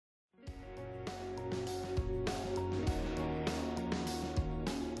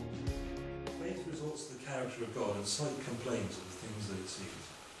character of God, and sight complains of the things that it sees.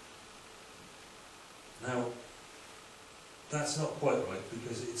 Now, that's not quite right,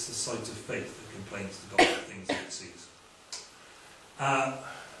 because it's the sight of faith that complains to God of the things that it sees.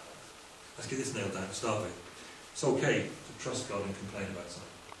 Let's get this nailed down to start with. It's okay to trust God and complain about something.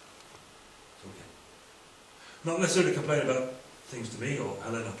 It's okay. Not necessarily complain about things to me, or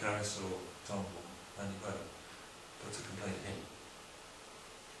Helen, or Caris, or Tom, or Andy, whatever, but to complain to him.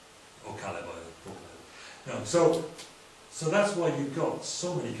 Or Caleb, either. No, so that's why you've got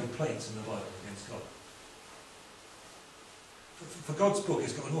so many complaints in the Bible against God. For God's book,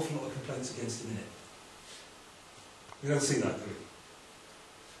 it's got an awful lot of complaints against him in it. You don't see that, do you?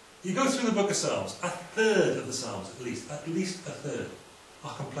 You go through the book of Psalms, a third of the Psalms at least a third,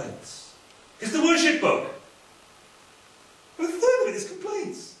 are complaints. It's the worship book. A third of it is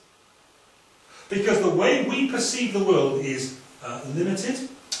complaints. Because the way we perceive the world is limited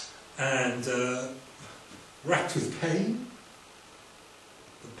and racked with pain.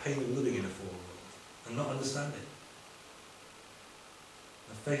 The pain of living in a fallen world and not understanding.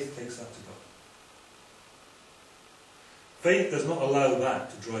 And faith takes that to God. Faith does not allow that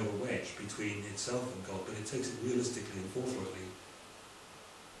to drive a wedge between itself and God, but it takes it realistically and forthrightly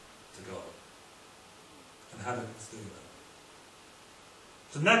to God. And Habakkuk's doing that.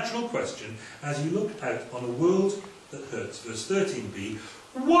 It's a natural question as you look out on a world that hurts. Verse 13b,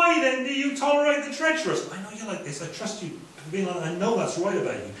 why then do you tolerate the treacherous? I know you're like this, I trust you for being like that, I know that's right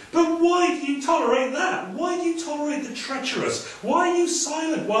about you. But why do you tolerate that? Why do you tolerate the treacherous? Why are you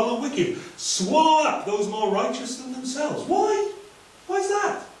silent while the wicked swallow up those more righteous than themselves? Why? Why is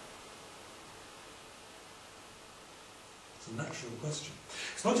that? It's a natural question.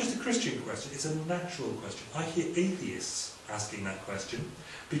 It's not just a Christian question, it's a natural question. I hear atheists asking that question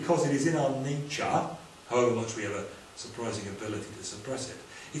because it is in our nature, however much we have a surprising ability to suppress it.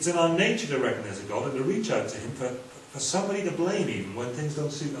 It's in our nature to recognise a God and to reach out to him for somebody to blame even when things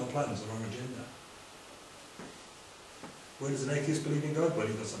don't suit our plans or our agenda. When does an atheist believe in God? When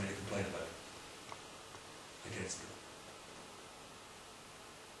he's got something to complain about against God.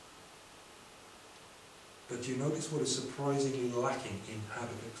 But do you notice what is surprisingly lacking in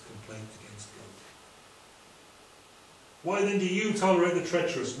Habakkuk's complaint against God? Why then do you tolerate the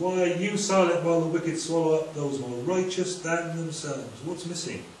treacherous? Why are you silent while the wicked swallow up those more righteous than themselves? What's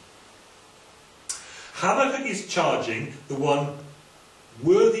missing? Habakkuk is charging the one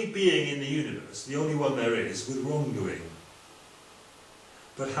worthy being in the universe, the only one there is, with wrongdoing.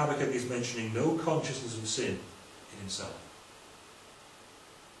 But Habakkuk is mentioning no consciousness of sin in himself.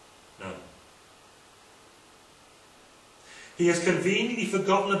 No. He has conveniently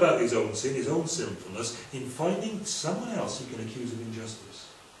forgotten about his own sin, his own sinfulness, in finding someone else he can accuse of injustice.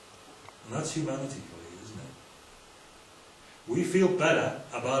 And that's humanity for you, isn't it? We feel better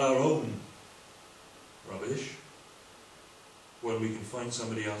about our own rubbish when we can find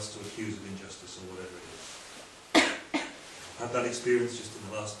somebody else to accuse of injustice or whatever it is. I've had that experience just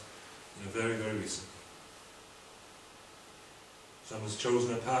in the last, very, very recently. Someone's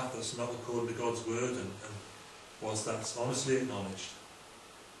chosen a path that's not according to God's word, and whilst that's honestly acknowledged,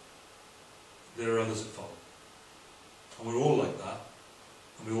 there are others that follow. And we're all like that,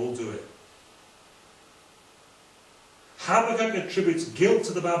 and we all do it. Habakkuk attributes guilt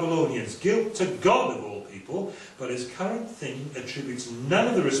to the Babylonians, guilt to God of all people, but his current thinking attributes none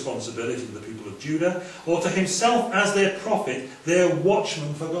of the responsibility to the people of Judah, or to himself as their prophet, their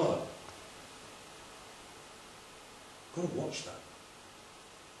watchman for God. You've got to watch that.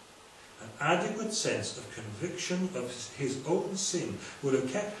 An adequate sense of conviction of his own sin would have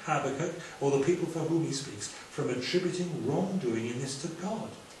kept Habakkuk, or the people for whom he speaks, from attributing wrongdoing in this to God,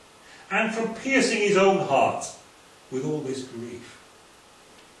 and from piercing his own heart with all this grief.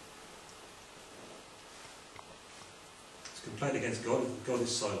 His complaint against God is that God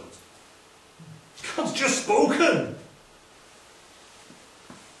is silent. God's just spoken!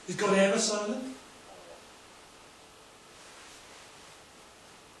 Is God ever silent?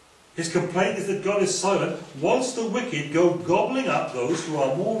 His complaint is that God is silent whilst the wicked go gobbling up those who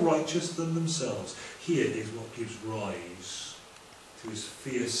are more righteous than themselves. Here is what gives rise to his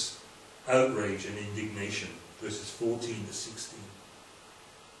fierce outrage and indignation. Verses 14 to 16.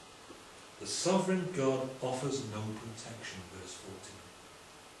 The sovereign God offers no protection, verse 14.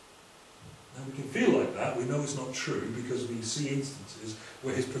 Now we can feel like that. We know it's not true because we see instances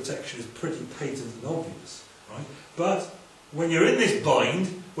where his protection is pretty patent and obvious. Right? But when you're in this bind,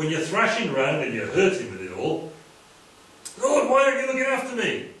 when you're thrashing around and you're hurting with it all, Lord, why aren't you looking after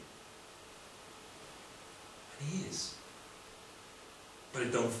me? And he is. But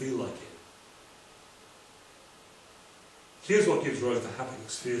it don't feel like it. Here's what gives rise to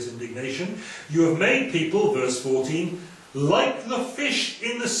Habakkuk's fierce indignation. You have made people, verse 14, like the fish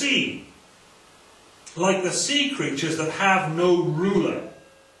in the sea, like the sea creatures that have no ruler.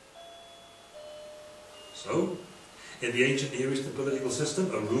 So, in the ancient Near Eastern political system,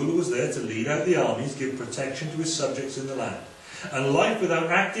 a ruler was there to lead out the armies, give protection to his subjects in the land. And life without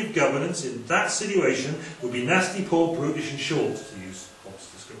active governance in that situation would be nasty, poor, brutish and short, to use Hobbes'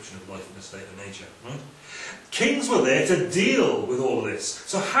 description of life in a state of nature. Right? Kings were there to deal with all of this.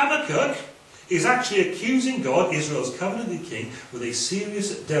 So Habakkuk is actually accusing God, Israel's covenanted king, with a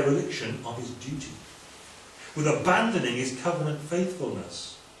serious dereliction of his duty, with abandoning his covenant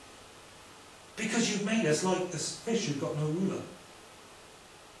faithfulness. Because you've made us like this fish who've got no ruler.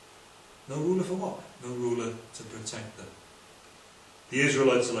 No ruler for what? No ruler to protect them. The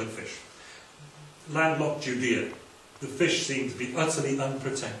Israelites are like fish. Landlocked Judea, the fish seem to be utterly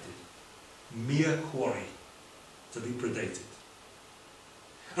unprotected. Mere quarry to be predated.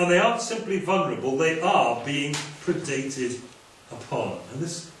 And they aren't simply vulnerable, they are being predated upon. And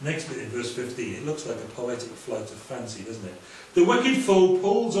this next bit in verse 15, it looks like a poetic flight of fancy, doesn't it? The wicked foe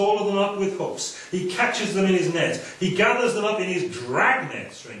pulls all of them up with hooks. He catches them in his net. He gathers them up in his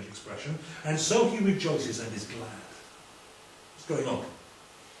dragnet, strange expression, and so he rejoices and is glad. What's going on?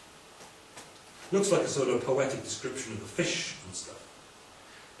 Looks like a sort of poetic description of the fish and stuff.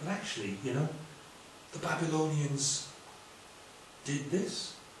 But actually, you know, the Babylonians did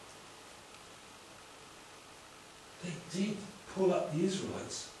this. They did pull up the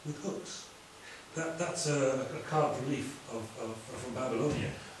Israelites with hooks. That's a carved relief from Babylonia,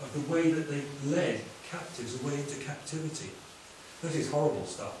 of the way that they led captives away into captivity. This is horrible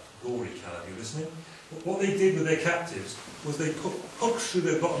stuff, gory caliber, isn't it? But what they did with their captives was they put hooks through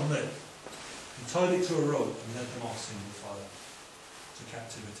their bottom lip and tied it to a rope and led them off single file to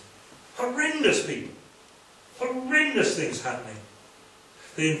captivity. Horrendous people! Horrendous things happening.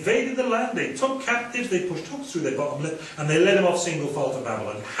 They invaded the land, they took captives, they pushed hooks through their bottom lip, and they led them off single file to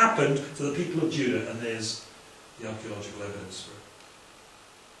Babylon. It happened to the people of Judah, and there's the archaeological evidence for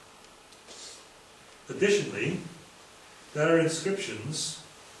it. Additionally, there are inscriptions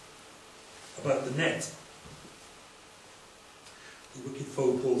about the net. The wicked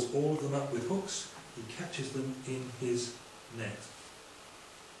foe pulls all of them up with hooks, he catches them in his net,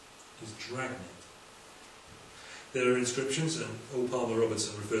 his dragnet. There are inscriptions, and old Palmer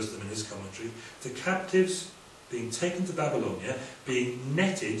Robertson refers to them in his commentary, to captives being taken to Babylonia, being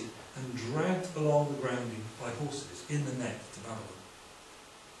netted and dragged along the ground by horses in the net to Babylon.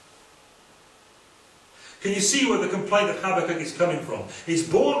 Can you see where the complaint of Habakkuk is coming from? It's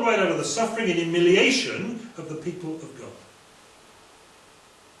born right out of the suffering and humiliation of the people of God.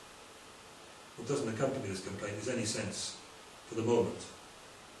 What doesn't accompany this complaint is any sense, for the moment,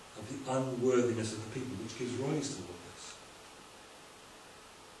 of the unworthiness of the people, which gives rise to all this.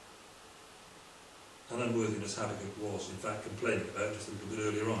 An unworthiness Habakkuk was, in fact, complaining about just a little bit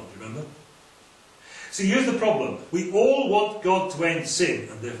earlier on. Do you remember? See, here's the problem. We all want God to end sin,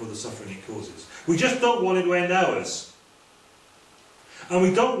 and therefore the suffering it causes. We just don't want Him to end ours. And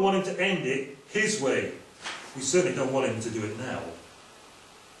we don't want Him to end it His way. We certainly don't want Him to do it now.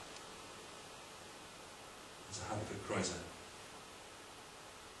 As Habakkuk cries out.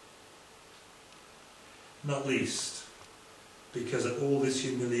 Not least because at all this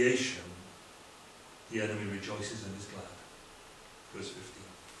humiliation, the enemy rejoices and is glad. Verse 15.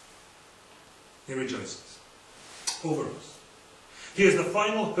 He rejoices over us. Here's the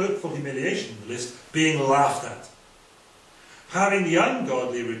final hurtful humiliation in the list, being laughed at. Having the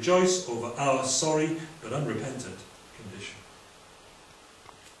ungodly rejoice over our sorry but unrepentant condition.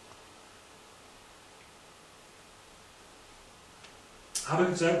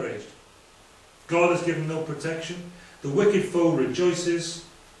 Habakkuk's outraged. God has given no protection. The wicked foe rejoices.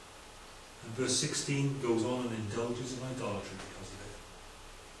 And verse 16 goes on and indulges in idolatry because of it.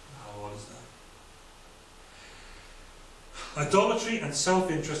 How odd is that? Idolatry and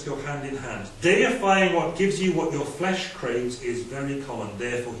self-interest go hand in hand. Deifying what gives you what your flesh craves is very common.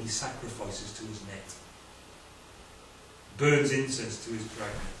 Therefore he sacrifices to his net. Burns incense to his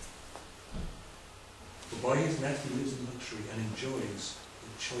dragnet. For by his net he lives in luxury and enjoys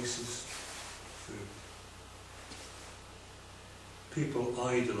the choicest food. People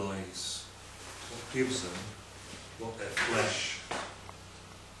idolize what gives them what their flesh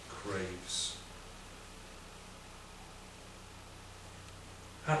craves.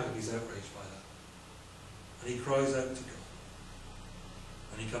 Habakkuk is outraged by that. And he cries out to God.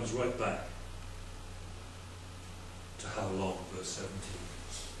 And he comes right back to how long, verse 17.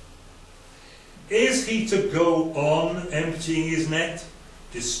 Is he to go on emptying his net,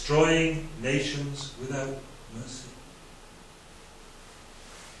 destroying nations without mercy?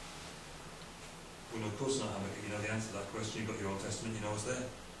 Well, of course not, Habakkuk. You know the answer to that question. You've got your Old Testament, you know what's there.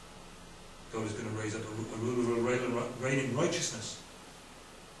 God is going to raise up a ruler who will reign in righteousness.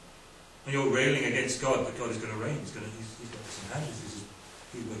 And you're railing against God, but God is going to reign. He's got this in hand.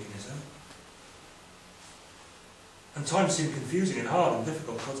 He's working this out. And times seem confusing and hard and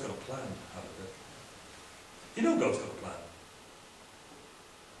difficult. God's got a plan, Habakkuk. You know God's got a plan.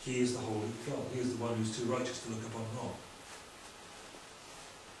 He is the holy God. He is the one who's too righteous to look upon wrong.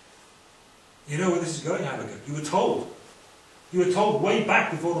 You know where this is going, Habakkuk. You were told. You were told way back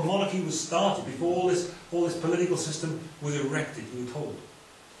before the monarchy was started, before all this political system was erected. You were told.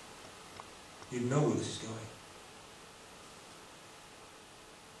 You know where this is going.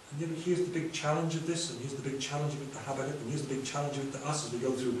 And yet here's the big challenge of this, and here's the big challenge of it to Habakkuk, and here's the big challenge of it to us as we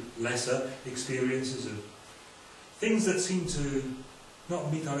go through lesser experiences of things that seem to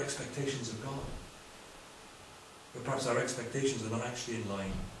not meet our expectations of God. But perhaps our expectations are not actually in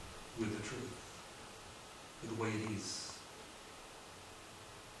line with the truth, with the way it is.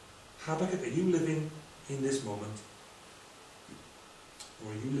 Habakkuk, are you living in this moment?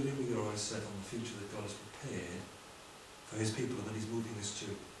 Or are you living with your eyes set on the future that God has prepared for his people and that he's moving this to?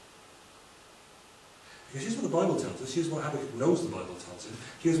 Because here's what the Bible tells us. Here's what Habakkuk knows the Bible tells him.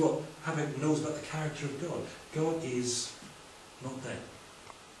 Here's what Habakkuk knows about the character of God. God is not dead,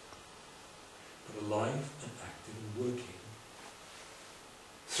 but alive and active and working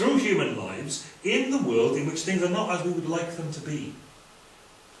through human lives in the world in which things are not as we would like them to be.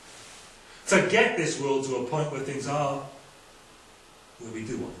 To get this world to a point where things are where we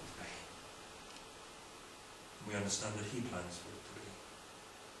do want it to be. And we understand that he plans for it to be.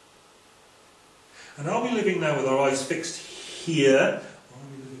 And are we living now with our eyes fixed here, or are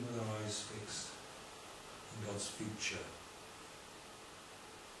we living with our eyes fixed in God's future?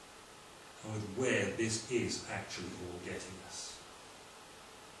 And with where this is actually all getting us?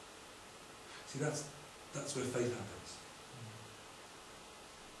 See, that's where faith happens.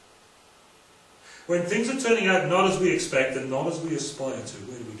 When things are turning out not as we expect and not as we aspire to,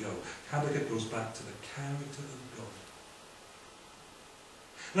 where do we go? Habakkuk goes back to the character of God.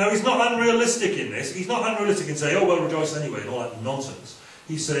 Now, he's not unrealistic in this. He's not unrealistic in saying, oh, well, rejoice anyway, and all that nonsense.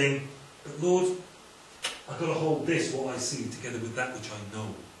 He's saying, but Lord, I've got to hold this, what I see, together with that which I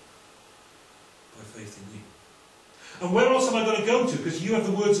know, by faith in you. And where else am I going to go to? Because you have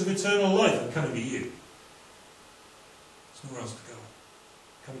the words of eternal life. I'm coming to you. There's nowhere else to go.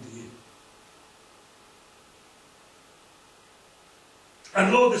 I'm coming to you.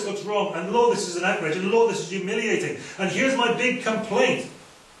 And Lord, this looks wrong. And Lord, this is an outrage. And Lord, this is humiliating. And here's my big complaint.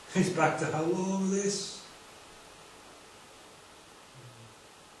 He's back to how long this?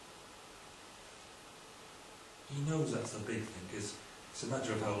 He knows that's the big thing, because it's a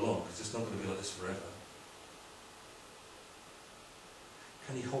matter of how long, because it's not going to be like this forever.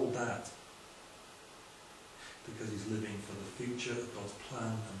 Can he hold that? Because he's living for the future, God's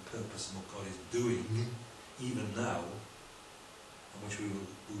plan and purpose, and what God is doing, even now, and which we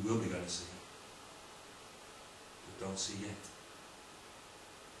will be going to see, but don't see yet.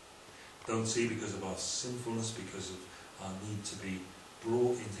 Don't see because of our sinfulness, because of our need to be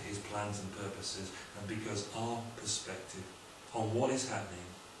brought into his plans and purposes, and because our perspective on what is happening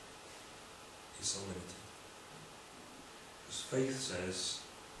is so limited. Because faith says,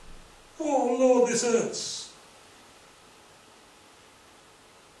 oh Lord, this hurts.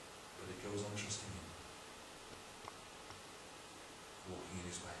 But it goes on trusting him, walking in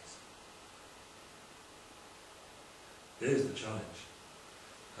his ways. There's the challenge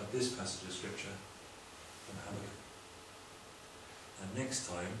of this passage of scripture from Habakkuk. And next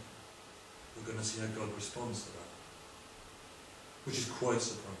time we're going to see how God responds to that, which is quite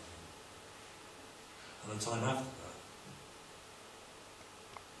surprising. And the time after that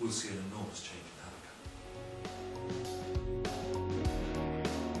we'll see an enormous change in Habakkuk.